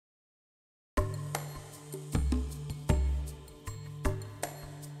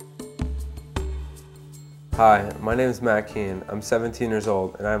Hi, my name is Matt Keane. I'm 17 years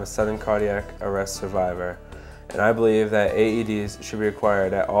old and I'm a sudden cardiac arrest survivor. And I believe that AEDs should be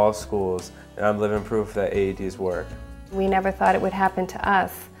required at all schools, and I'm living proof that AEDs work. We never thought it would happen to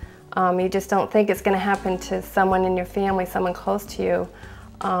us. You just don't think it's going to happen to someone in your family, someone close to you.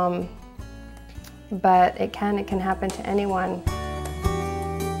 But it can happen to anyone.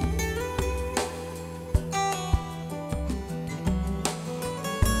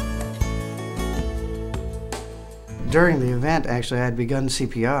 During the event, actually, I had begun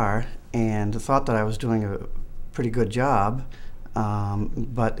CPR and thought that I was doing a pretty good job,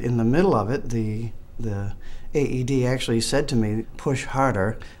 but in the middle of it, the AED actually said to me, "Push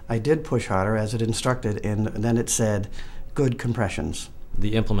harder." I did push harder as it instructed, and then it said, "Good compressions."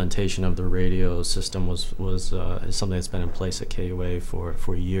 The implementation of the radio system is something that's been in place at KUA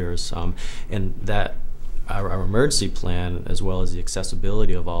for years, and that our emergency plan, as well as the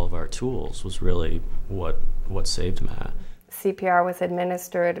accessibility of all of our tools, was really what saved Matt. CPR was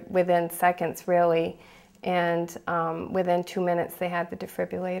administered within seconds, really, and within 2 minutes they had the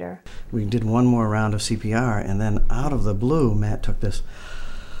defibrillator. We did one more round of CPR, and then out of the blue, Matt took this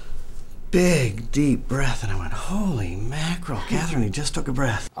big, deep breath, and I went, "Holy mackerel, Catherine, he just took a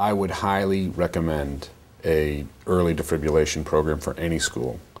breath." I would highly recommend an early defibrillation program for any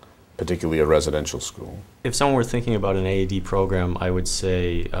school, particularly a residential school. If someone were thinking about an AED program, I would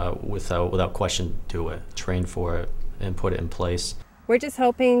say without question, do it. Train for it and put it in place. We're just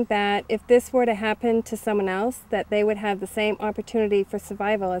hoping that if this were to happen to someone else, that they would have the same opportunity for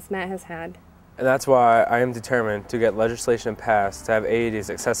survival as Matt has had. And that's why I am determined to get legislation passed to have AEDs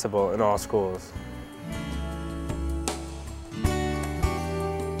accessible in all schools.